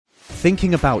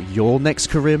thinking about your next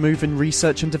career move in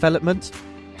research and development?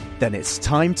 Then it's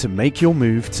time to make your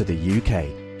move to the UK.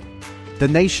 The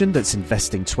nation that's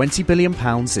investing £20 billion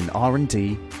in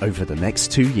R&D over the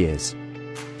next 2 years.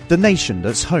 The nation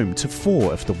that's home to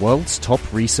 4 of the world's top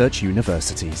research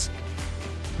universities.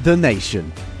 The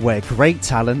nation where great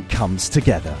talent comes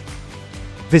together.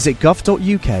 Visit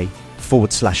gov.uk/great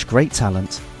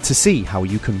talent to see how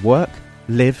you can work,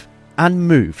 live and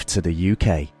move to the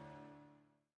UK.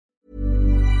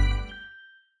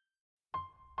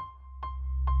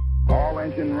 All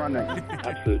engine running.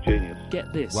 Absolute genius.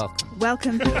 Get this.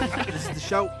 Welcome. This is the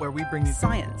show where we bring you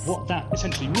Science. What that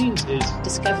essentially means is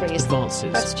Discoveries.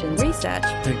 advances. Questions. Research.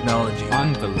 technology.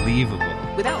 Unbelievable.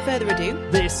 Without further ado,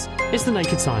 This is The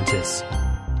Naked Scientists.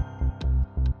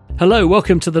 Hello,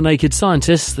 welcome to The Naked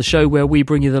Scientists, the show where we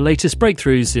bring you the latest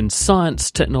breakthroughs in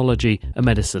science, technology and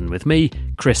medicine with me,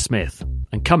 Chris Smith.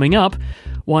 And coming up,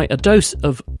 why a dose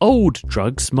of old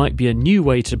drugs might be a new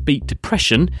way to beat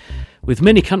depression. With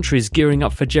many countries gearing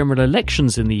up for general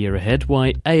elections in the year ahead,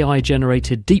 why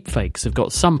AI-generated deepfakes have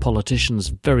got some politicians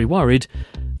very worried,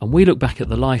 and we look back at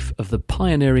the life of the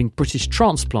pioneering British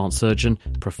transplant surgeon,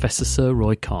 Professor Sir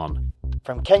Roy Khan.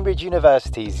 From Cambridge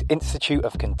University's Institute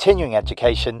of Continuing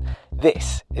Education,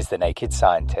 this is The Naked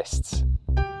Scientists.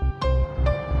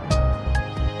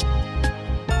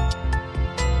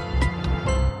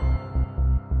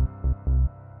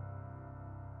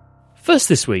 First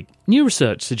this week, new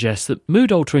research suggests that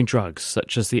mood-altering drugs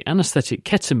such as the anaesthetic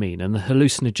ketamine and the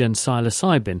hallucinogen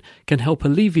psilocybin can help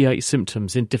alleviate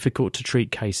symptoms in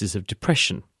difficult-to-treat cases of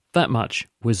depression. That much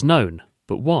was known,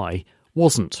 but why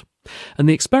wasn't. And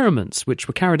the experiments, which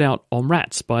were carried out on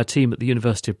rats by a team at the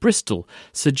University of Bristol,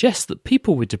 suggest that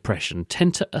people with depression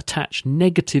tend to attach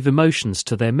negative emotions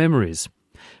to their memories.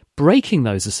 Breaking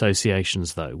those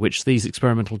associations, though, which these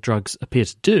experimental drugs appear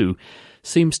to do,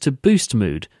 seems to boost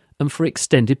mood and for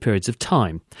extended periods of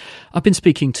time. I've been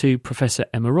speaking to Professor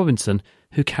Emma Robinson,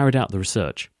 who carried out the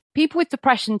research. People with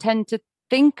depression tend to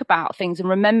think about things and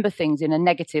remember things in a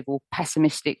negative or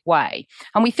pessimistic way.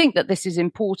 And we think that this is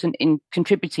important in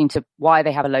contributing to why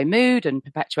they have a low mood and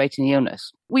perpetuating the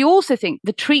illness. We also think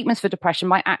the treatments for depression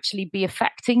might actually be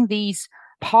affecting these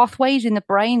pathways in the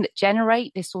brain that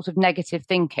generate this sort of negative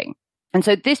thinking. And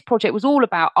so this project was all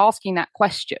about asking that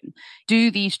question: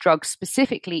 do these drugs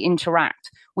specifically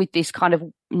interact with this kind of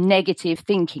negative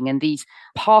thinking and these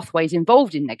pathways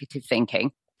involved in negative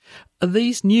thinking? Are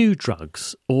these new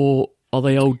drugs, or are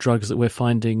they old drugs that we're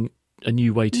finding a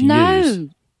new way to use?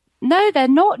 No, they're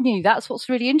not new. That's what's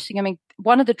really interesting. I mean,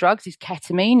 one of the drugs is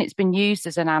ketamine. It's been used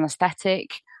as an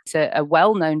anaesthetic. It's a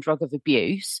well-known drug of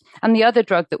abuse. And the other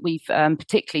drug that we've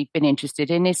particularly been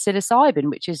interested in is psilocybin,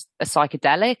 which is a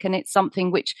psychedelic, and it's something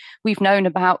which we've known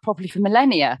about probably for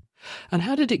millennia. And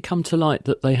how did it come to light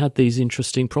that they had these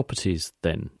interesting properties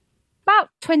then? About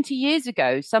 20 years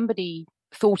ago, somebody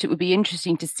thought it would be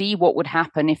interesting to see what would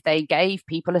happen if they gave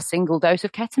people a single dose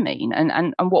of ketamine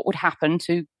and what would happen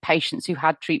to patients who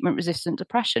had treatment-resistant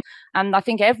depression. And I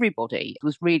think everybody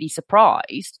was really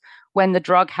surprised when the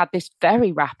drug had this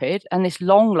very rapid and this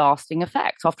long-lasting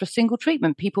effect. After a single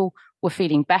treatment, people were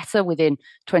feeling better within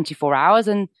 24 hours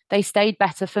and they stayed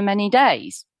better for many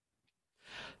days.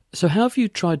 So how have you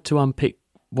tried to unpick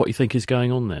what you think is going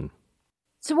on then?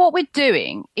 So what we're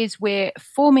doing is we're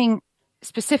forming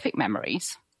specific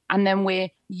memories, and then we're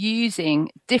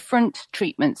using different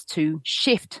treatments to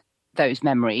shift those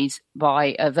memories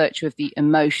by virtue of the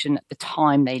emotion at the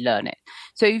time they learn it.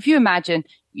 So if you imagine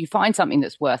you find something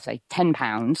that's worth, say,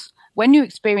 £10, when you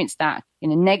experience that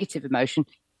in a negative emotion,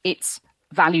 it's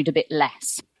valued a bit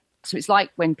less. So it's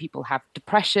like when people have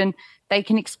depression, they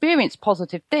can experience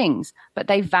positive things, but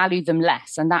they value them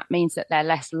less, and that means that they're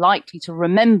less likely to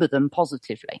remember them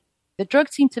positively. The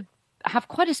drugs seem to have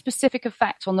quite a specific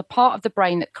effect on the part of the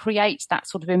brain that creates that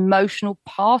sort of emotional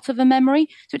part of a memory.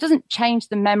 So it doesn't change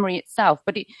the memory itself,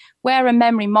 but where a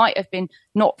memory might have been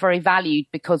not very valued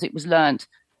because it was learnt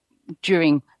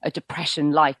during a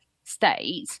depression-like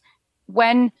state,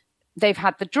 when they've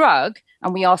had the drug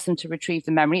and we ask them to retrieve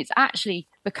the memory, it's actually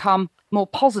become more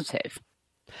positive.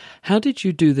 How did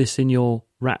you do this in your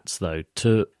rats, though,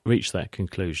 to reach that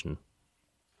conclusion?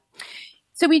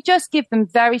 So we just give them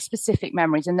very specific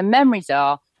memories, and the memories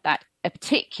are that a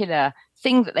particular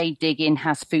thing that they dig in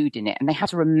has food in it, and they have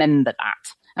to remember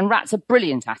that. And rats are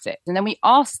brilliant at it. And then we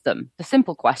ask them the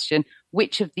simple question,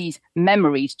 which of these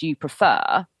memories do you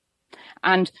prefer?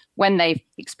 And when they've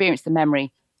experienced the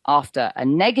memory after a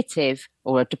negative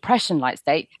or a depression-like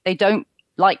state, they don't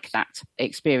like that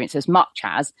experience as much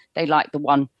as they like the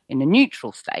one in a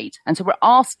neutral state. And so we're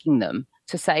asking them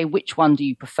to say which one do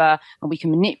you prefer, and we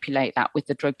can manipulate that with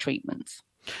the drug treatments.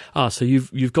 So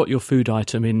you've got your food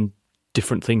item in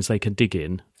different things they can dig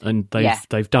in, and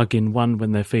they've dug in one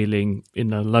when they're feeling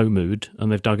in a low mood,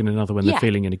 and they've dug in another when they're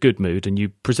feeling in a good mood, and you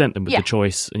present them with the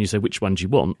choice, and you say which ones you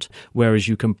want, whereas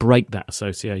you can break that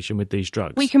association with these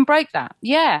drugs. We can break that,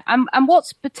 and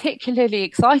what's particularly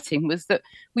exciting was that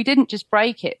we didn't just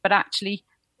break it, but actually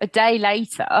a day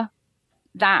later,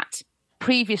 that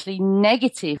previously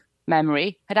negative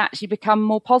memory had actually become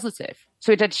more positive.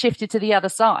 So it had shifted to the other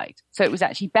side. So it was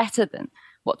actually better than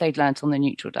what they'd learnt on the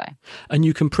neutral day. And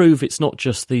you can prove it's not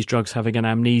just these drugs having an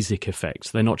amnesic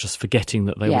effect. They're not just forgetting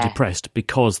that they were depressed,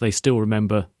 because they still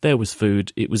remember there was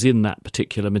food, it was in that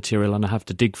particular material, and I have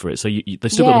to dig for it. So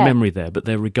they've still got the memory there, but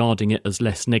they're regarding it as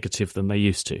less negative than they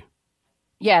used to.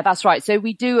 Yeah, that's right. So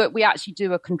we actually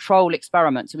do a control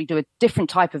experiment. So we do a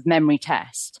different type of memory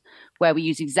test where we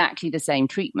use exactly the same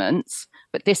treatments,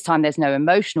 but this time there's no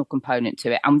emotional component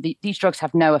to it. And these drugs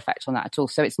have no effect on that at all.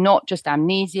 So it's not just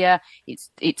amnesia.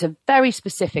 It's a very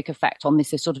specific effect on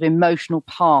this sort of emotional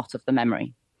part of the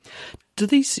memory. Do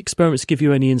these experiments give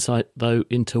you any insight, though,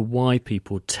 into why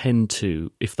people tend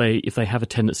to, if they have a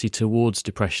tendency towards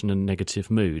depression and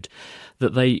negative mood,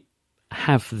 that they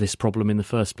have this problem in the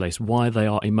first place, why they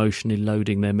are emotionally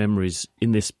loading their memories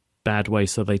in this bad way,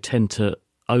 so they tend to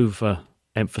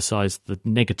overemphasize the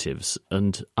negatives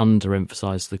and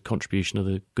underemphasize the contribution of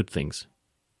the good things?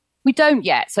 We don't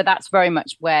yet, so that's very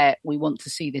much where we want to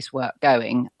see this work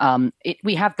going.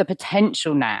 We have the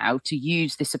potential now to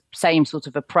use this same sort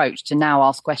of approach to now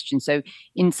ask questions. So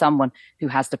in someone who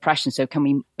has depression, so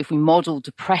if we model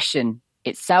depression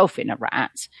itself in a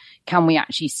rat, can we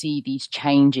actually see these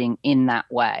changing in that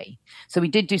way? So we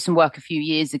did do some work a few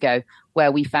years ago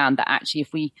where we found that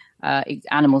actually if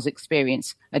animals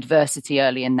experience adversity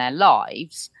early in their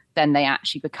lives, then they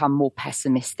actually become more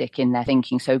pessimistic in their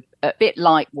thinking. So a bit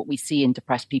like what we see in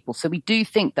depressed people. So we do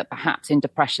think that perhaps in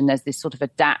depression, there's this sort of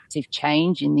adaptive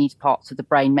change in these parts of the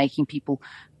brain, making people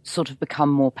sort of become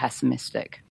more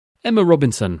pessimistic. Emma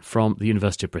Robinson from the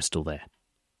University of Bristol there.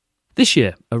 This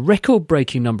year, a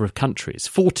record-breaking number of countries,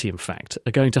 40 in fact,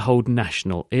 are going to hold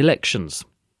national elections.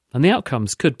 And the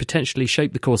outcomes could potentially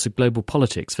shape the course of global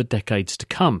politics for decades to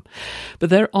come. But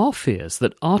there are fears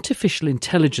that artificial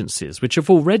intelligences, which have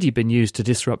already been used to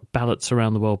disrupt ballots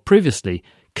around the world previously,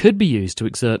 could be used to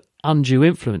exert undue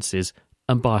influences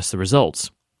and bias the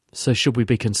results. So should we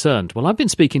be concerned? Well, I've been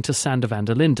speaking to Sander van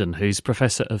der Linden, who's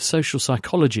Professor of Social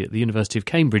Psychology at the University of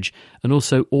Cambridge and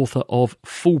also author of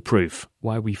Foolproof,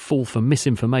 Why We Fall for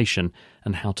Misinformation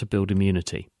and How to Build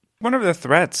Immunity. One of the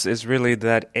threats is really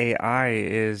that AI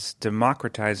is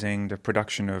democratizing the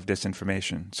production of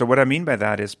disinformation. So what I mean by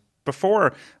that is,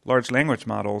 before large language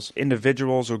models,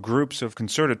 individuals or groups of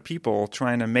concerted people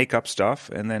trying to make up stuff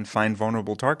and then find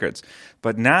vulnerable targets.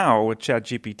 But now with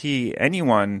ChatGPT,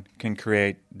 anyone can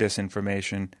create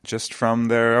disinformation just from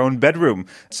their own bedroom.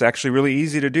 It's actually really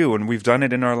easy to do, and we've done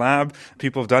it in our lab.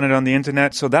 People have done it on the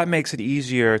internet. So that makes it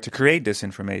easier to create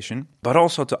disinformation, but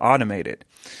also to automate it.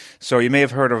 So you may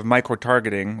have heard of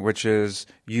micro-targeting, which is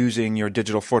using your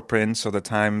digital footprint, so the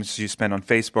times you spend on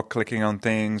Facebook clicking on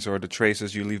things or the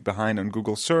traces you leave behind on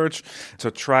Google search,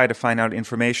 to try to find out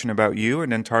information about you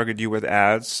and then target you with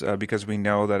ads because we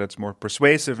know that it's more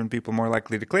persuasive and people are more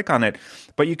likely to click on it.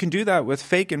 But you can do that with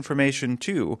fake information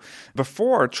too.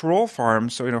 Before, troll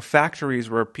farms, so factories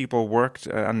where people worked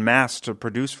en masse to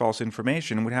produce false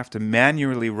information, would have to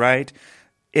manually write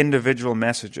individual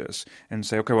messages and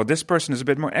say, okay, well, this person is a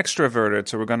bit more extroverted,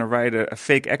 so we're going to write a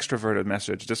fake extroverted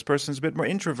message. This person is a bit more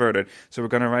introverted, so we're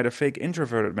going to write a fake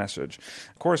introverted message.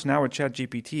 Of course, now with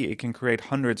ChatGPT, it can create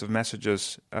hundreds of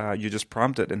messages. You just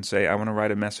prompt it and say, I want to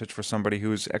write a message for somebody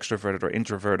who's extroverted or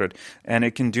introverted, and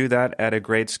it can do that at a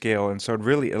great scale. And so it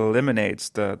really eliminates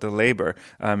the labor,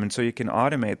 and so you can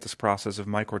automate this process of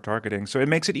micro-targeting. So it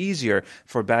makes it easier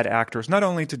for bad actors not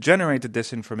only to generate the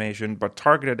disinformation, but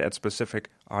target it at specific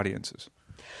audiences.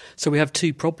 So we have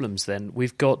two problems then.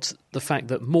 We've got the fact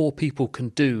that more people can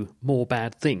do more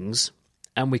bad things,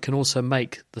 and we can also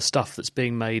make the stuff that's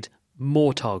being made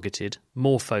more targeted,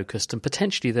 more focused, and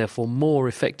potentially therefore more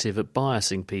effective at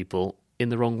biasing people in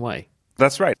the wrong way.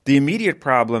 That's right. The immediate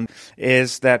problem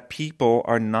is that people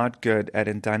are not good at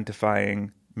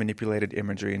identifying manipulated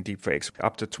imagery and deepfakes.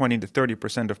 Up to 20 to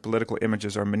 30% of political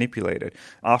images are manipulated.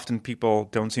 Often people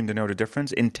don't seem to know the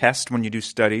difference. In tests, when you do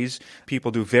studies,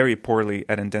 people do very poorly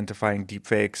at identifying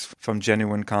deepfakes from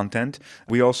genuine content.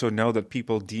 We also know that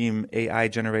people deem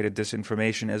AI-generated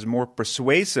disinformation as more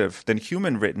persuasive than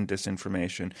human-written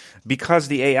disinformation because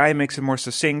the AI makes it more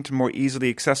succinct, more easily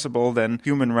accessible than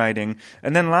human writing.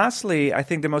 And then lastly, I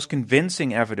think the most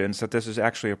convincing evidence that this is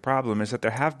actually a problem is that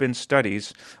there have been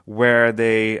studies where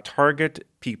they target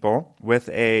people with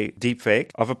a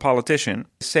deepfake of a politician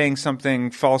saying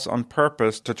something false on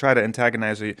purpose to try to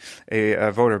antagonize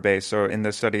a voter base. So in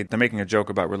this study, they're making a joke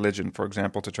about religion, for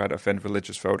example, to try to offend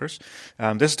religious voters.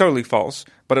 This is totally false,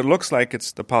 but it looks like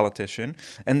it's the politician.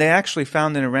 And they actually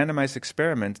found in a randomized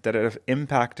experiment that it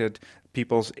impacted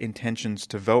people's intentions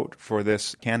to vote for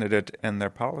this candidate and their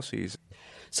policies.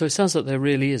 So it sounds like there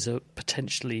really is a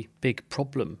potentially big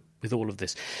problem with all of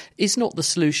this. Is not the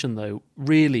solution, though,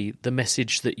 really the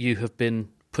message that you have been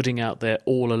putting out there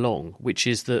all along, which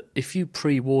is that if you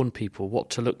pre-warn people what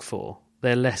to look for,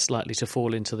 they're less likely to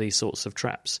fall into these sorts of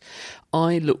traps?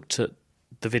 I looked at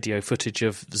the video footage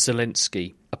of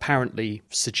Zelensky apparently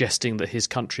suggesting that his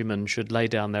countrymen should lay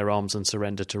down their arms and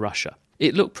surrender to Russia.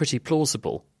 It looked pretty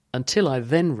plausible until I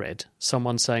then read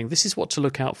someone saying this is what to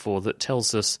look out for that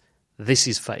tells us this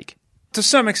is fake. To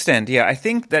some extent, yeah. I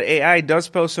think that AI does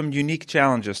pose some unique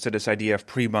challenges to this idea of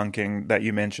pre-bunking that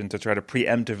you mentioned to try to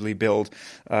preemptively build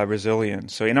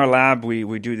resilience. So in our lab,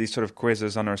 we do these sort of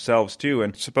quizzes on ourselves too,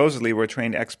 and supposedly we're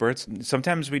trained experts.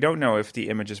 Sometimes we don't know if the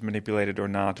image is manipulated or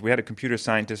not. We had a computer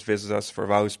scientist visit us for a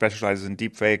while who specializes in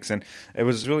deepfakes, and it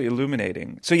was really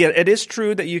illuminating. So yeah, it is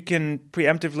true that you can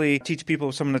preemptively teach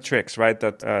people some of the tricks, right?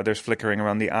 That there's flickering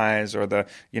around the eyes, or the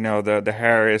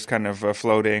hair is kind of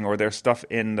floating, or there's stuff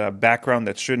in the background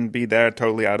that shouldn't be there,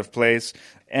 totally out of place.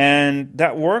 And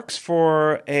that works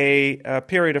for a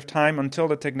period of time until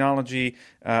the technology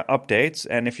updates.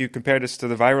 And if you compare this to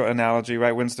the viral analogy,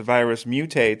 right, once the virus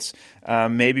mutates,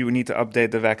 maybe we need to update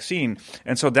the vaccine.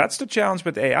 And so that's the challenge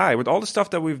with AI. With all the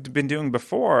stuff that we've been doing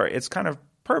before, it's kind of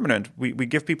permanent. We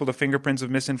give people the fingerprints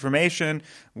of misinformation.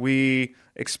 We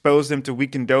expose them to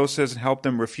weakened doses and help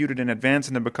them refute it in advance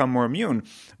and then become more immune.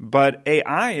 But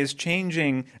AI is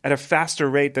changing at a faster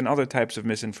rate than other types of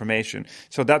misinformation.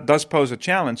 So that does pose a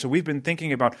challenge. So we've been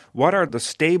thinking about what are the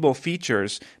stable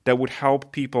features that would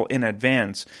help people in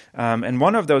advance. And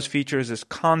one of those features is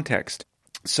context.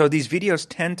 So these videos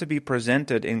tend to be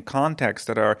presented in contexts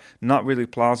that are not really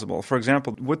plausible. For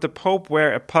example, would the Pope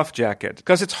wear a puff jacket?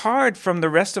 Because it's hard from the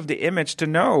rest of the image to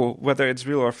know whether it's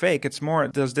real or fake. It's more,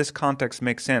 does this context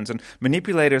make sense? And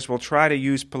manipulators will try to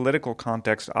use political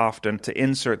context often to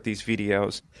insert these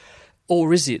videos.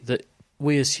 Or is it that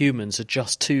we as humans are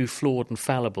just too flawed and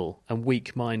fallible and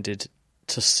weak-minded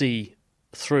to see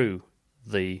through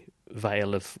the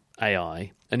veil of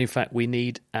AI? And in fact, we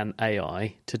need an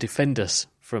AI to defend us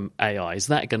from AI. Is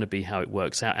that going to be how it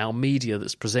works out? Our media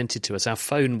that's presented to us, our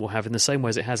phone will have, in the same way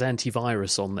as it has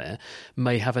antivirus on there,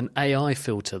 may have an AI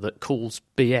filter that calls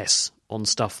BS on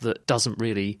stuff that doesn't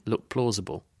really look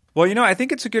plausible. Well, I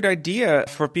think it's a good idea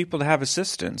for people to have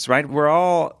assistance, right? We're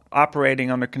all operating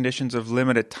under conditions of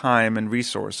limited time and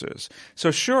resources.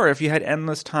 So sure, if you had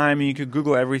endless time and you could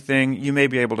Google everything, you may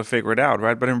be able to figure it out,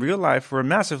 right? But in real life, we're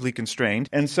massively constrained.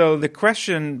 And so the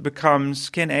question becomes,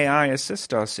 can AI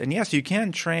assist us? And yes, you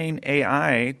can train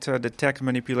AI to detect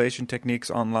manipulation techniques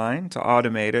online, to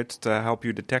automate it, to help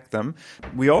you detect them.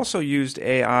 We also used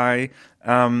AI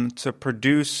to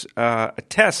produce a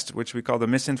test, which we call the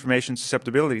misinformation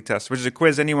susceptibility test, which is a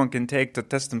quiz anyone can take to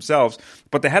test themselves.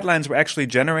 But the headlines were actually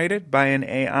generated by an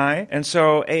AI. And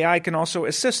so AI can also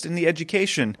assist in the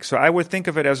education. So I would think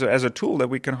of it as a tool that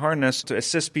we can harness to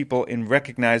assist people in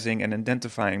recognizing and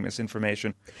identifying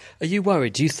misinformation. Are you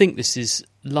worried? Do you think this is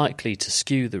likely to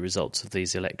skew the results of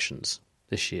these elections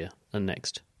this year and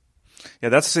next? Yeah,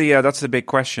 that's the big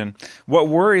question. What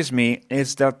worries me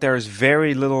is that there's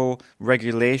very little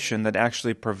regulation that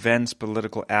actually prevents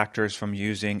political actors from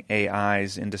using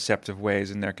AIs in deceptive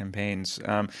ways in their campaigns.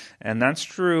 And that's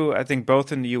true, I think,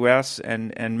 both in the US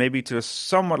and maybe to a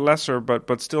somewhat lesser,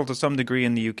 but still to some degree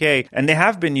in the UK. And they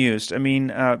have been used. I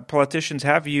mean, politicians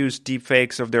have used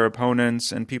deepfakes of their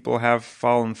opponents and people have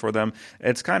fallen for them.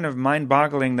 It's kind of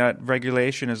mind-boggling that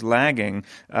regulation is lagging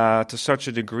to such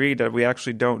a degree that we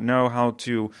actually don't know how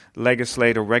to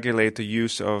legislate or regulate the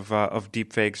use of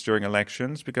deepfakes during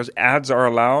elections, because ads are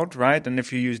allowed, right? And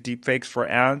if you use deepfakes for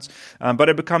ads, but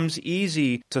it becomes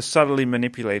easy to subtly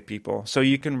manipulate people. So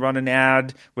you can run an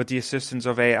ad with the assistance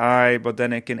of AI, but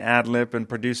then it can ad-lib and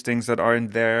produce things that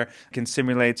aren't there. It can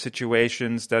simulate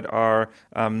situations that are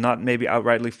not maybe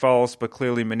outrightly false, but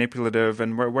clearly manipulative.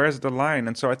 And where's the line?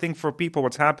 And so I think for people,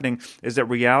 what's happening is that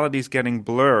reality is getting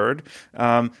blurred.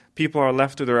 People are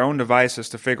left to their own devices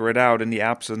to figure it out in the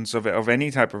absence of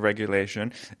any type of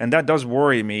regulation. And that does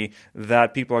worry me,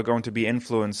 that people are going to be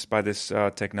influenced by this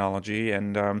technology.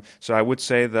 And so I would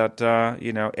say that,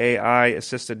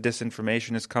 AI-assisted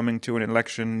disinformation is coming to an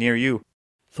election near you.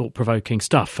 Thought-provoking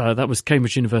stuff. That was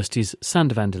Cambridge University's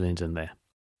Sander van der Linden there.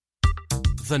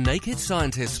 The Naked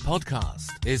Scientists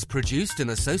podcast is produced in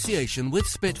association with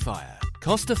Spitfire,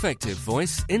 cost-effective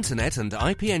voice, internet and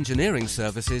IP engineering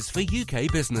services for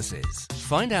UK businesses.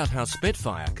 Find out how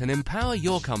Spitfire can empower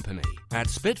your company at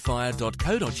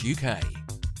spitfire.co.uk.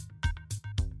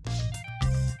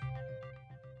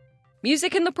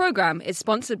 Music in the programme is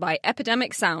sponsored by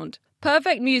Epidemic Sound.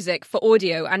 Perfect music for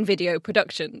audio and video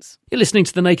productions. You're listening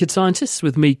to The Naked Scientists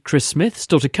with me, Chris Smith.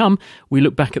 Still to come, we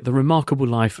look back at the remarkable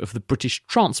life of the British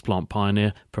transplant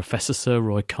pioneer, Professor Sir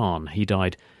Roy Kahn. He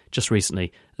died just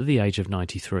recently at the age of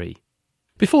 93.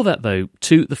 Before that, though,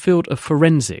 to the field of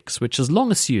forensics, which has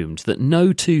long assumed that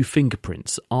no two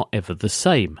fingerprints are ever the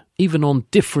same, even on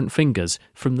different fingers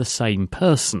from the same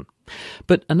person.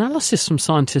 But analysis from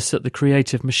scientists at the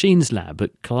Creative Machines Lab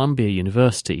at Columbia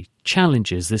University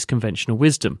challenges this conventional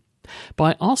wisdom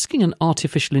by asking an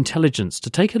artificial intelligence to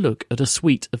take a look at a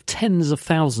suite of tens of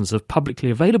thousands of publicly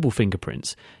available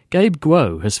fingerprints. Gabe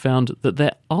Guo has found that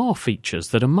there are features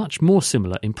that are much more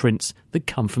similar in prints that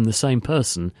come from the same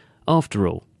person after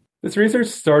all. This research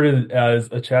started as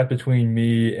a chat between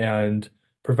me and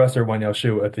Professor Wenyao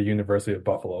Xu at the University of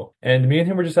Buffalo. And me and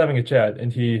him were just having a chat,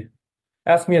 and he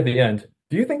asked me at the end,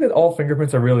 do you think that all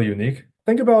fingerprints are really unique?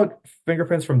 Think about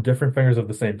fingerprints from different fingers of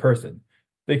the same person.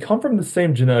 They come from the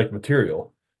same genetic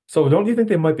material. So don't you think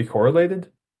they might be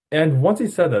correlated? And once he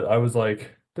said that, I was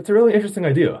like, that's a really interesting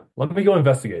idea. Let me go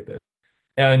investigate this.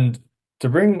 And to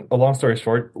bring a long story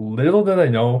short, little did I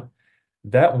know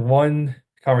that one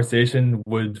conversation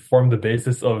would form the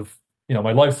basis of,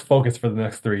 my life's focus for the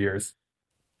next 3 years.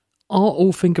 Are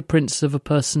all fingerprints of a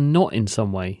person not in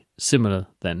some way similar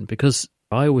then? Because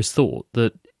I always thought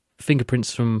that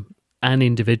fingerprints from an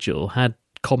individual had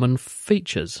common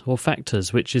features or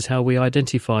factors, which is how we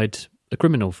identified a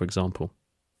criminal, for example.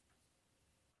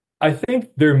 I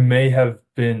think there may have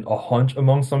been a hunch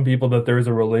among some people that there is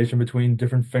a relation between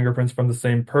different fingerprints from the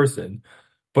same person,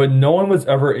 but no one was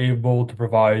ever able to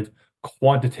provide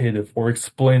quantitative or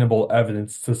explainable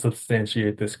evidence to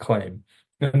substantiate this claim.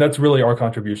 And that's really our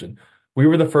contribution. We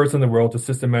were the first in the world to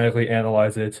systematically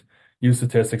analyze it, use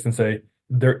statistics, and say,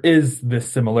 there is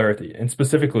this similarity. And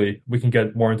specifically, we can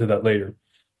get more into that later.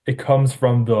 It comes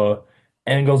from the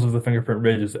angles of the fingerprint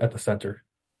ridges at the center.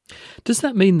 Does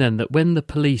that mean then that when the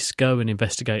police go and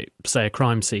investigate, say, a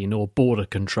crime scene or border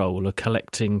control or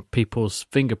collecting people's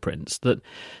fingerprints, that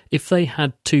if they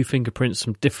had two fingerprints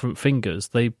from different fingers,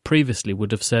 they previously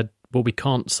would have said, well, we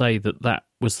can't say that that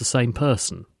was the same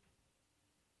person?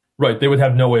 Right, they would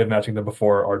have no way of matching them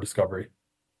before our discovery.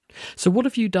 So what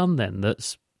have you done then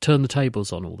that's turned the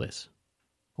tables on all this?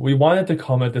 We wanted to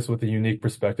come at this with a unique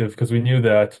perspective because we knew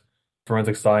that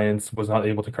forensic science was not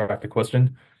able to crack the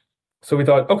question. So we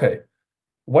thought, okay,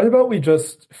 what about we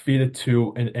just feed it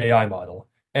to an AI model?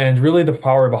 And really the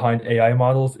power behind AI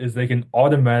models is they can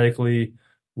automatically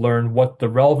learn what the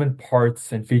relevant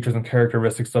parts and features and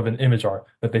characteristics of an image are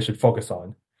that they should focus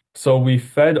on. So we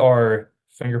fed our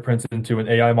fingerprints into an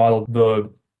AI model.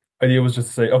 The idea was just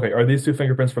to say, okay, are these two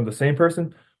fingerprints from the same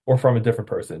person or from a different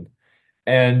person?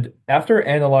 And after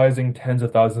analyzing tens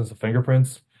of thousands of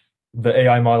fingerprints, the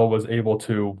AI model was able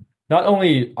to not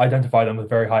only identify them with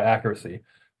very high accuracy,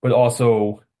 but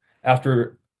also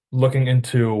after looking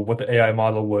into what the AI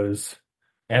model was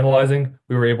analyzing,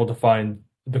 we were able to find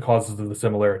the causes of the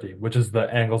similarity, which is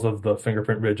the angles of the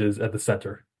fingerprint ridges at the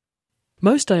center.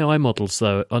 Most AI models,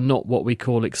 though, are not what we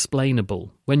call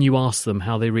explainable. When you ask them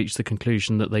how they reach the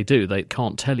conclusion that they do, they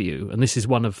can't tell you. And this is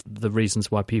one of the reasons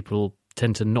why people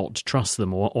tend to not trust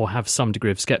them or have some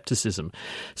degree of skepticism.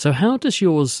 So how does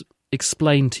yours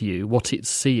explain to you what it's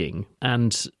seeing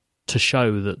and to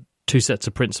show that two sets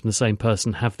of prints from the same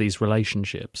person have these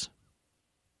relationships?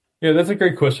 Yeah, that's a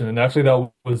great question. And actually,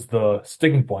 that was the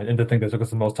sticking point and the thing that took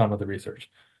us the most time with the research.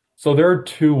 So there are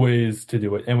two ways to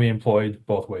do it, and we employed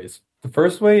both ways. The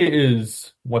first way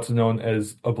is what's known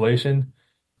as ablation.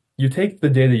 You take the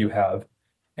data you have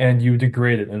and you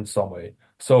degrade it in some way.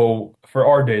 So for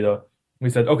our data, we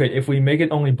said, okay, if we make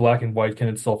it only black and white, can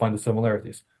it still find the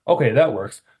similarities? Okay, that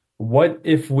works. What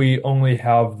if we only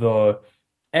have the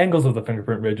angles of the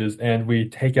fingerprint ridges and we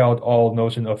take out all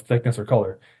notion of thickness or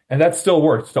color? And that still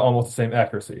works to almost the same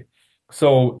accuracy.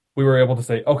 So we were able to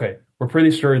say, okay, we're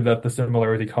pretty sure that the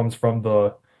similarity comes from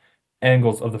the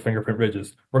angles of the fingerprint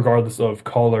ridges, regardless of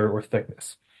color or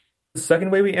thickness. The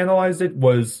second way we analyzed it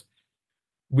was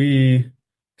we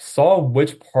saw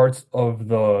which parts of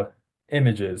the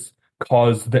images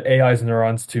caused the AI's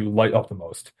neurons to light up the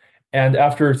most. And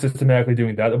after systematically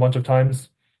doing that a bunch of times,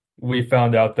 we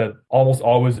found out that almost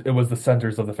always it was the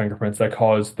centers of the fingerprints that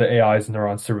caused the AI's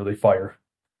neurons to really fire.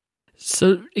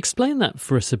 So explain that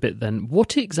for us a bit then.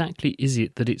 What exactly is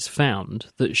it that it's found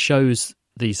that shows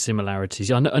these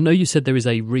similarities? I know you said there is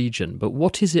a region, but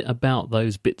what is it about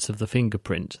those bits of the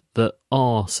fingerprint that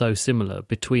are so similar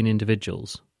between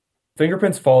individuals?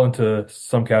 Fingerprints fall into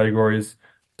some categories.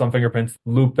 Some fingerprints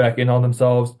loop back in on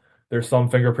themselves. There's some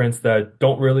fingerprints that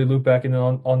don't really loop back in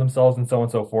on themselves, and so on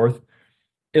and so forth.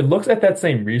 It looks at that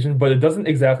same region, but it doesn't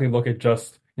exactly look at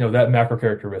just, that macro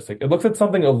characteristic. It looks at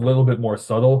something a little bit more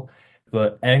subtle.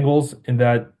 The angles in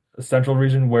that central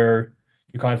region where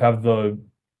you kind of have the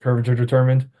curvature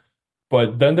determined.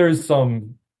 But then there's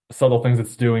some subtle things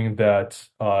it's doing that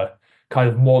kind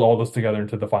of mold all those together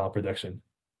into the final prediction.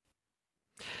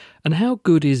 And how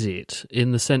good is it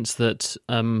in the sense that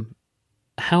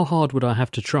how hard would I have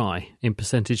to try in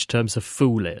percentage terms to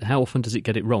fool it? How often does it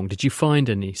get it wrong? Did you find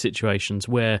any situations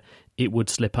where it would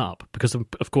slip up? Because,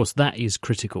 of course, that is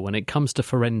critical. When it comes to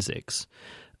forensics,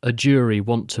 a jury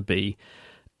want to be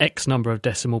X number of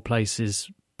decimal places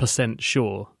 %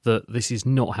 sure that this is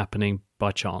not happening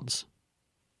by chance.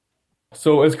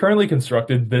 So as currently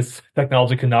constructed, this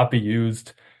technology cannot be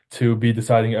used to be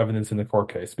deciding evidence in the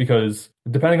court case because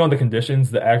depending on the conditions,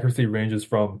 the accuracy ranges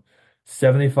from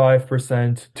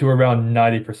 75% to around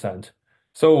 90%.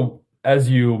 So as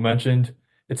you mentioned,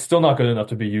 it's still not good enough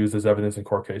to be used as evidence in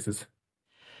court cases.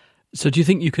 So do you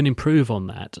think you can improve on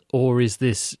that, or is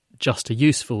this just a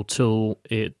useful tool?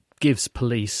 It gives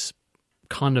police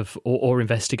kind of, or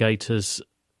investigators,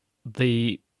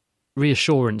 the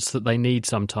reassurance that they need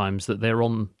sometimes that they're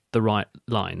on the right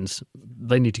lines.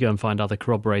 They need to go and find other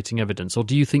corroborating evidence. Or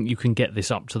do you think you can get this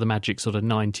up to the magic sort of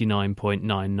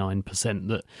 99.99%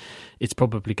 that it's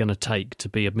probably going to take to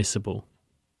be admissible?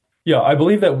 Yeah, I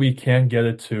believe that we can get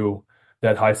it to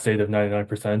that high state of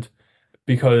 99%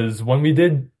 because when we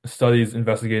did studies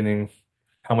investigating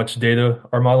how much data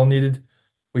our model needed,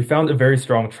 we found a very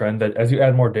strong trend that as you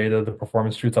add more data, the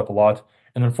performance shoots up a lot.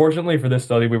 And unfortunately for this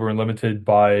study, we were limited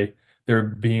by there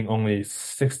being only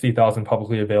 60,000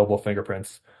 publicly available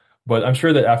fingerprints. But I'm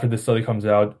sure that after this study comes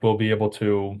out, we'll be able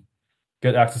to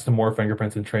get access to more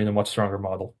fingerprints and train a much stronger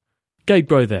model. Gabe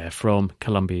Bro there from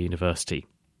Columbia University.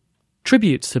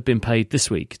 Tributes have been paid this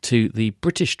week to the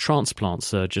British transplant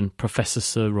surgeon Professor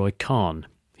Sir Roy Khan.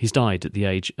 He's died at the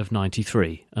age of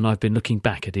 93, and I've been looking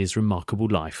back at his remarkable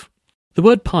life. The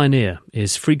word pioneer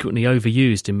is frequently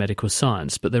overused in medical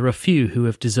science, but there are few who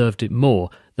have deserved it more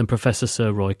than Professor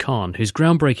Sir Roy Khan, whose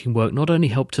groundbreaking work not only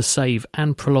helped to save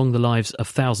and prolong the lives of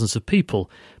thousands of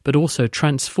people, but also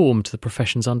transformed the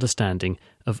profession's understanding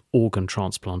of organ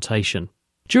transplantation.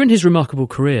 During his remarkable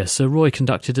career, Sir Roy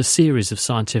conducted a series of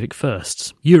scientific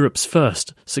firsts. Europe's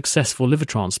first successful liver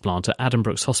transplant at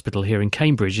Addenbrooke's Hospital here in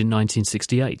Cambridge in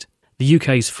 1968, the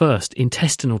UK's first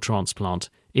intestinal transplant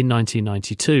in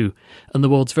 1992, and the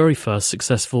world's very first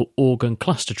successful organ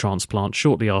cluster transplant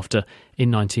shortly after in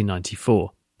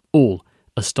 1994. All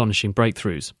astonishing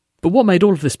breakthroughs. But what made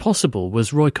all of this possible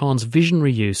was Roy Khan's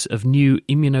visionary use of new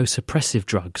immunosuppressive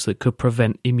drugs that could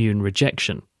prevent immune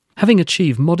rejection. Having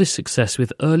achieved modest success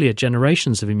with earlier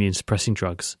generations of immune-suppressing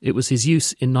drugs, it was his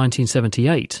use in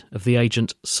 1978 of the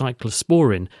agent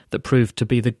cyclosporine that proved to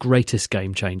be the greatest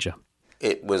game-changer.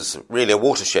 It was really a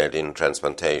watershed in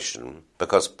transplantation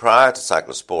because prior to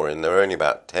cyclosporine there were only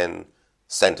about 10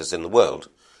 centres in the world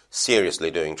seriously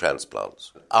doing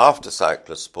transplants. After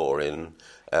cyclosporine,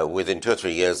 within 2 or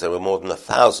 3 years there were more than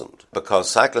 1,000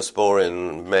 because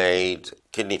cyclosporine made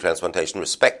kidney transplantation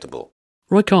respectable.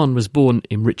 Roy Khan was born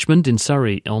in Richmond in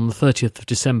Surrey on the 30th of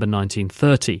December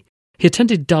 1930. He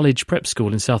attended Dulwich Prep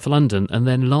School in South London and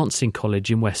then Lancing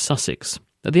College in West Sussex.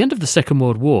 At the end of the Second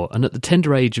World War, and at the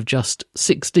tender age of just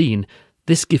 16,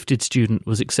 this gifted student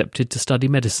was accepted to study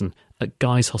medicine at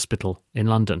Guy's Hospital in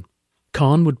London.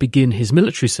 Khan would begin his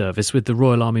military service with the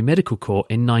Royal Army Medical Corps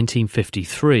in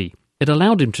 1953. It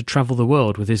allowed him to travel the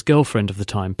world with his girlfriend of the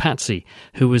time, Patsy,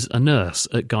 who was a nurse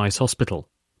at Guy's Hospital.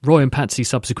 Roy and Patsy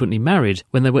subsequently married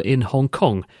when they were in Hong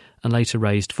Kong and later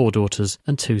raised 4 daughters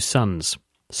and 2 sons.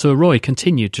 Sir Roy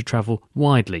continued to travel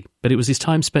widely, but it was his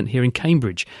time spent here in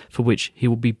Cambridge for which he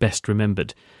will be best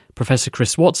remembered. Professor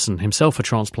Chris Watson, himself a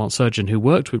transplant surgeon who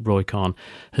worked with Roy Khan,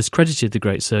 has credited the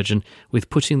great surgeon with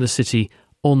putting the city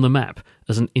on the map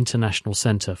as an international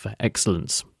centre for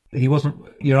excellence. He wasn't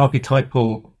your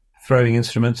archetypal throwing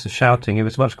instruments and shouting. He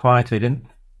was much quieter. He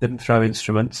didn't throw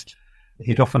instruments.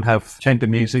 He'd often have chamber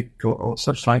music or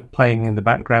such like playing in the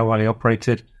background while he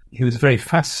operated. He was a very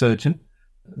fast surgeon.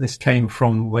 This came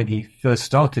from when he first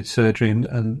started surgery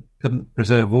and couldn't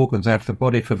preserve organs out of the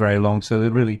body for very long, so there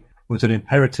really was an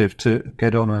imperative to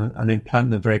get on and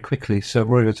implant them very quickly. So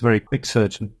Roy was a very quick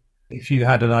surgeon. If you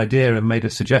had an idea and made a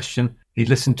suggestion, he'd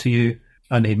listen to you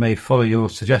and he may follow your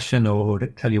suggestion or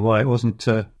tell you why it wasn't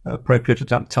appropriate at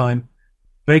that time.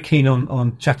 Very keen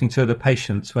on chatting to other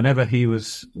patients. Whenever he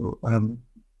was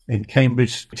in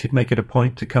Cambridge, he'd make it a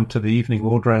point to come to the evening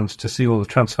ward rounds to see all the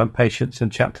transplant patients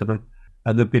and chat to them.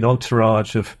 And there'd be an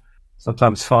entourage of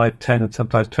sometimes 5, 10 and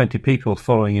sometimes 20 people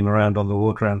following him around on the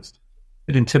ward rounds.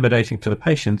 A bit intimidating to the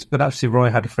patients, but actually Roy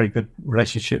had a very good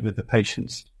relationship with the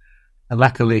patients. And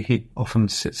luckily, he'd often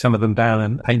sit some of them down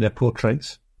and paint their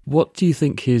portraits. What do you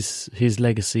think his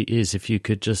legacy is? If you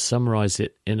could just summarise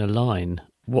it in a line,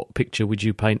 what picture would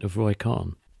you paint of Roy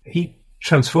Khan? He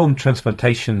transformed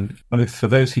transplantation, both for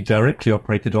those he directly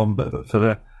operated on, but for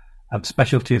the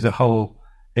specialty as a whole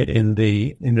in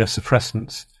the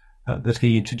immunosuppressants that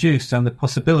he introduced and the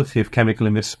possibility of chemical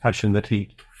immunosuppression that he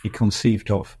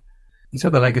conceived of. His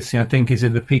other legacy, I think, is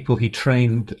in the people he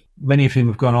trained. Many of whom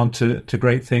have gone on to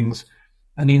great things,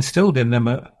 and he instilled in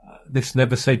them this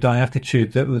never say die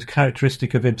attitude that was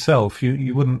characteristic of himself.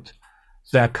 You wouldn't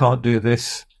say, I can't do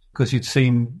this, because you'd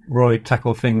seen Roy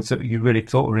tackle things that you really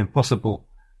thought were impossible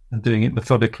and doing it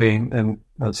methodically and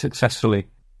successfully.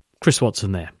 Chris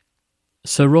Watson there.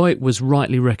 Sir Roy was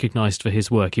rightly recognised for his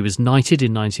work. He was knighted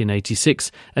in 1986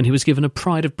 and he was given a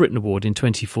Pride of Britain Award in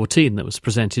 2014 that was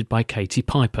presented by Katie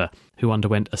Piper, who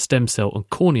underwent a stem cell and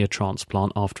cornea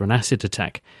transplant after an acid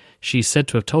attack. She's said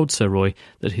to have told Sir Roy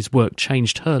that his work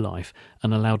changed her life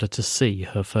and allowed her to see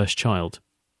her first child.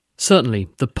 Certainly,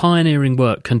 the pioneering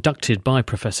work conducted by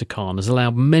Professor Khan has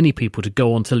allowed many people to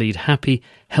go on to lead happy,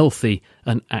 healthy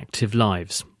and active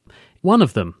lives. One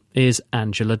of them is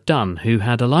Angela Dunn, who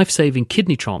had a life-saving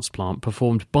kidney transplant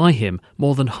performed by him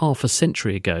more than half a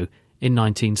century ago in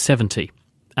 1970.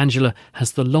 Angela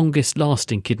has the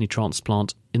longest-lasting kidney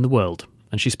transplant in the world,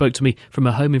 and she spoke to me from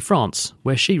her home in France,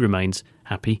 where she remains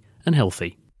happy and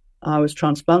healthy. I was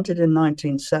transplanted in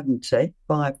 1970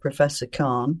 by Professor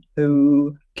Khan,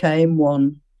 who came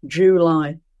one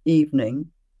July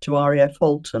evening to RAF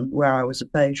Halton, where I was a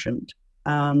patient,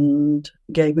 and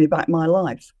gave me back my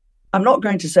life. I'm not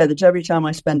going to say that every time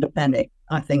I spend a penny,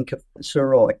 I think of Sir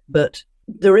Roy, but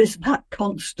there is that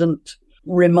constant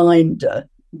reminder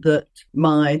that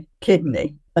my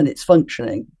kidney and its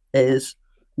functioning is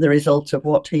the result of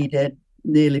what he did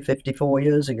nearly 54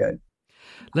 years ago.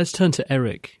 Let's turn to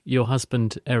Eric, your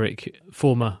husband, Eric,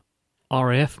 former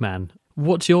RAF man.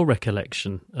 What's your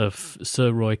recollection of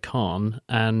Sir Roy Khan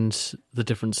and the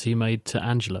difference he made to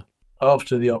Angela?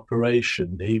 After the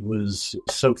operation, he was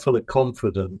so full of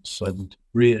confidence and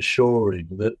reassuring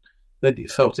that he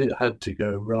felt it had to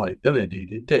go right. And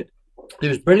indeed it did. He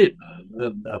was brilliant,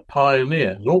 a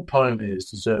pioneer. And all pioneers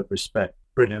deserve respect.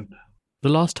 Brilliant. The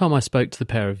last time I spoke to the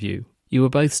pair of you, you were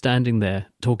both standing there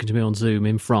talking to me on Zoom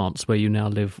in France, where you now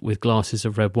live, with glasses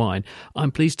of red wine.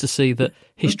 I'm pleased to see that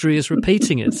history is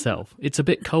repeating itself. It's a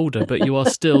bit colder, but you are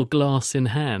still glass in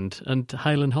hand and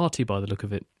hale and hearty by the look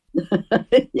of it.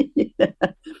 Yeah.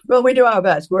 Well, we do our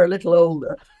best. We're a little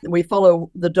older. We follow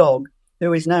the dog,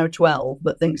 who is now 12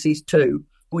 but thinks he's 2.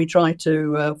 We try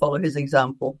to follow his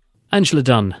example. Angela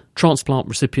Dunn, transplant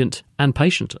recipient and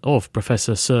patient of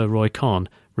Professor Sir Roy Khan,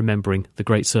 remembering the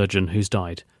great surgeon who's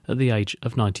died at the age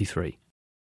of 93.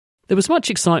 There was much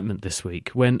excitement this week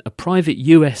when a private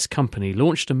US company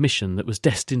launched a mission that was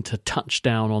destined to touch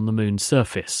down on the moon's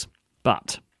surface.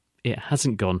 But it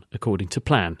hasn't gone according to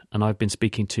plan, and I've been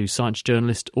speaking to science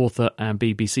journalist, author and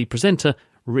BBC presenter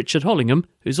Richard Hollingham,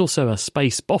 who's also a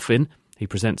space boffin. He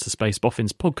presents the Space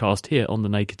Boffins podcast here on The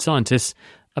Naked Scientists,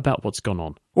 about what's gone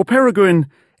on. Well, Peregrine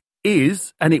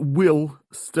is, and it will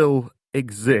still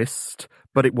exist,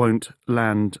 but it won't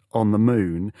land on the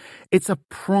moon. It's a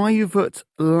private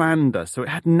lander, so it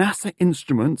had NASA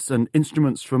instruments and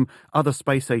instruments from other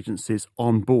space agencies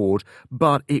on board,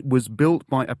 but it was built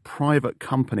by a private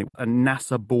company, and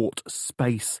NASA bought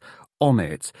space on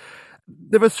it.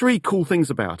 There are 3 cool things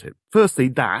about it. Firstly,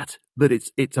 that that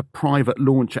it's a private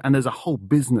launcher, and there's a whole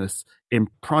business in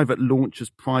private launchers,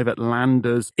 private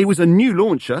landers. It was a new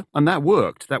launcher, and that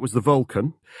worked. That was the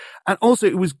Vulcan. And also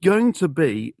it was going to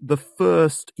be the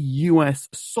first US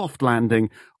soft landing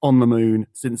on the moon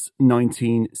since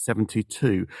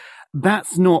 1972.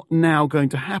 That's not now going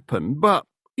to happen, but,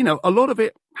 a lot of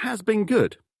it has been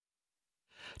good.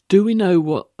 Do we know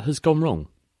what has gone wrong?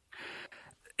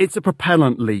 It's a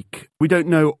propellant leak. We don't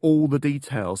know all the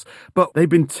details, but they've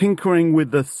been tinkering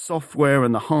with the software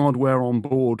and the hardware on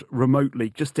board remotely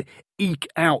just to eke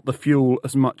out the fuel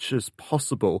as much as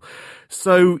possible.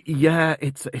 So, yeah,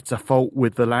 it's a fault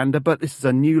with the lander, but this is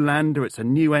a new lander. It's a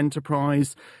new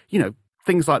enterprise.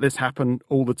 Things like this happen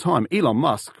all the time. Elon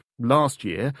Musk last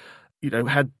year,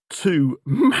 had 2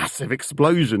 massive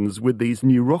explosions with these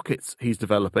new rockets he's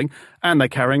developing, and they're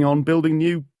carrying on building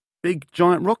new big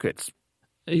giant rockets.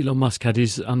 Elon Musk had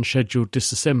his unscheduled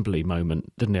disassembly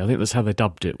moment, didn't he? I think that's how they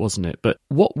dubbed it, wasn't it? But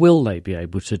what will they be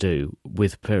able to do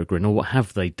with Peregrine, or what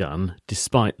have they done,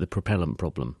 despite the propellant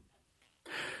problem?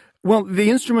 Well,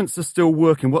 the instruments are still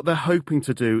working. What they're hoping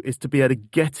to do is to be able to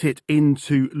get it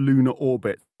into lunar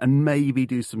orbit and maybe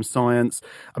do some science.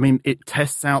 I mean, it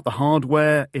tests out the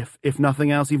hardware, if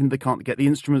nothing else, even if they can't get the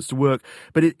instruments to work.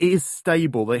 But it is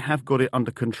stable. They have got it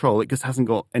under control. It just hasn't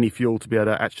got any fuel to be able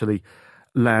to actually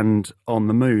land on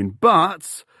the moon.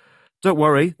 But don't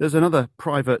worry, there's another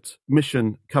private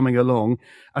mission coming along.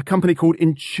 A company called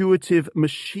Intuitive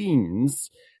Machines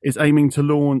is aiming to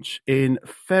launch in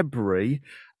February,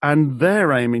 and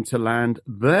they're aiming to land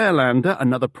their lander,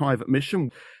 another private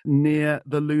mission, near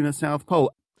the lunar South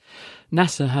Pole.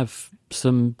 NASA have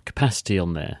some capacity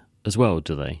on there as well,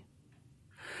 do they?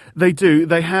 They do.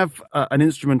 They have an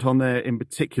instrument on there in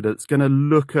particular that's going to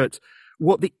look at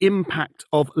what the impact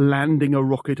of landing a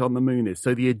rocket on the moon is.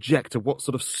 So the ejector, what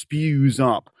sort of spews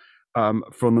up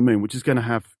from the moon, which is going to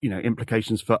have,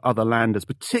 implications for other landers,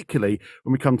 particularly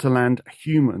when we come to land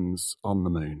humans on the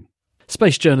moon.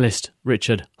 Space journalist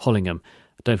Richard Hollingham.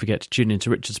 Don't forget to tune into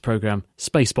Richard's programme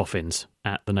Space Boffins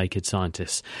at The Naked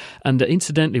Scientists. And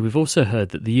incidentally, we've also heard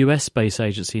that the US space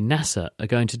agency NASA are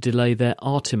going to delay their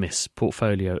Artemis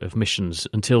portfolio of missions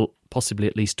until possibly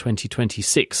at least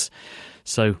 2026.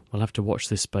 So we'll have to watch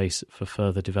this space for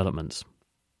further developments.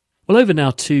 Well, over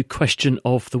now to Question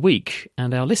of the Week.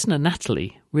 And our listener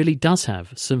Natalie really does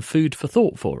have some food for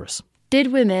thought for us.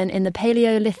 Did women in the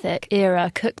Paleolithic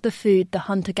era cook the food the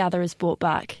hunter-gatherers brought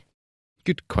back?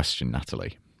 Good question,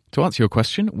 Natalie. To answer your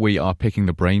question, we are picking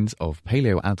the brains of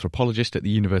paleoanthropologist at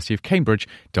the University of Cambridge,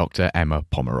 Dr. Emma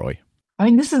Pomeroy. I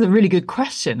mean, this is a really good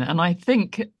question. And I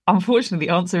think, unfortunately,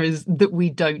 the answer is that we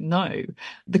don't know.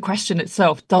 The question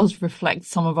itself does reflect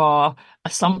some of our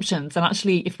assumptions. And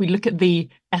actually, if we look at the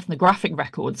ethnographic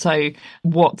record, so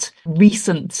what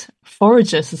recent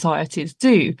forager societies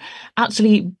do,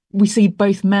 actually, we see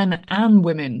both men and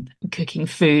women cooking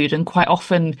food, and quite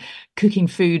often cooking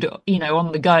food,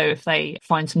 on the go. If they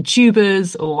find some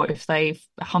tubers or if they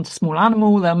hunt a small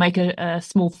animal, they'll make a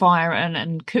small fire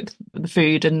and cook the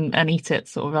food and eat it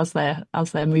sort of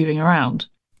as they're moving around.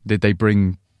 Did they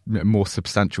bring more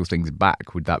substantial things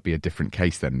back? Would that be a different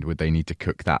case then? Would they need to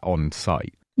cook that on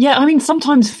site? Yeah, I mean,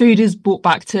 sometimes food is brought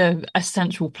back to a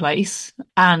central place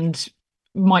and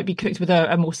might be cooked with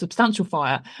a more substantial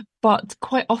fire. But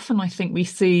quite often I think we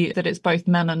see that it's both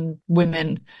men and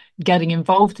women getting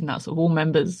involved in that, sort of all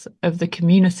members of the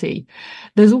community.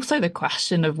 There's also the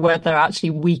question of whether actually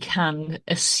we can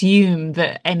assume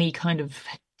that any kind of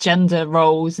gender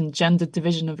roles and gender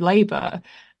division of labour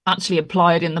actually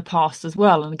applied in the past as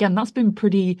well. And again, that's been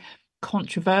pretty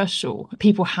controversial.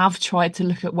 People have tried to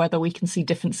look at whether we can see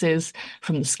differences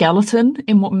from the skeleton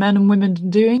in what men and women are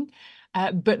doing.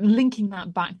 But linking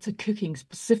that back to cooking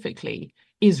specifically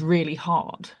is really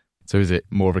hard. So is it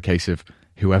more of a case of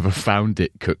whoever found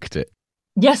it cooked it?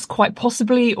 Yes, quite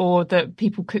possibly, or that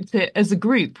people cooked it as a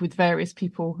group with various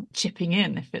people chipping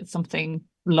in if it's something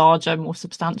larger, more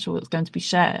substantial that's going to be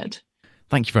shared.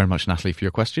 Thank you very much, Natalie, for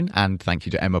your question, and thank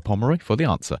you to Emma Pomeroy for the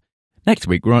answer. Next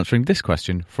week, we're answering this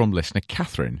question from listener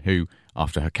Catherine, who,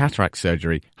 after her cataract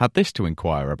surgery, had this to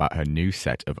inquire about her new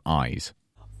set of eyes.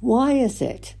 Why is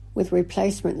it, with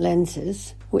replacement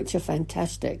lenses, which are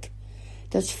fantastic,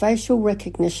 does facial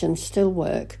recognition still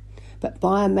work, but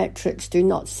biometrics do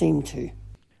not seem to?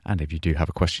 And if you do have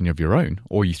a question of your own,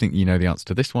 or you think you know the answer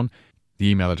to this one, the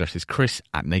email address is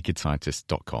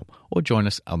chris@nakedscientist.com, or join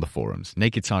us on the forums,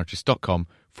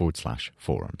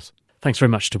 nakedscientist.com/forums. Thanks very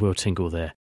much to Will Tingle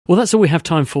there. Well, that's all we have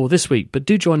time for this week, but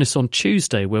do join us on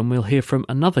Tuesday when we'll hear from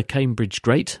another Cambridge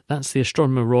great. That's the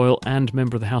Astronomer Royal and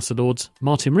member of the House of Lords,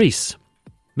 Martin Rees.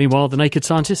 Meanwhile, The Naked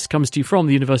Scientist comes to you from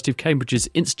the University of Cambridge's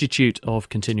Institute of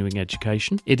Continuing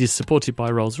Education. It is supported by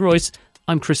Rolls-Royce.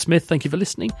 I'm Chris Smith. Thank you for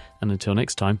listening. And until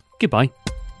next time, goodbye.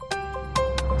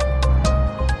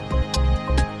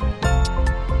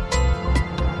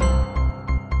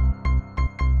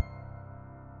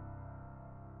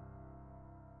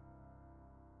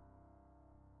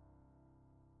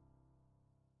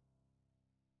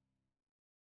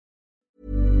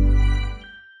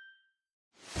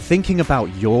 Thinking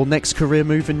about your next career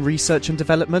move in research and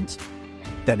development?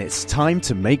 Then it's time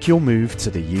to make your move to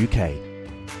the UK.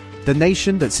 The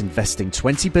nation that's investing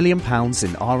 £20 billion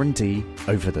in R&D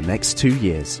over the next 2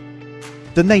 years.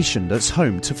 The nation that's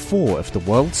home to 4 of the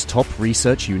world's top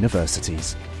research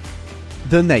universities.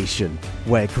 The nation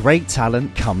where great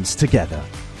talent comes together.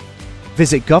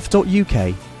 Visit gov.uk/great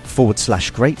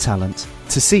talent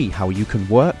to see how you can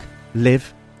work,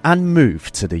 live and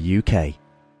move to the UK.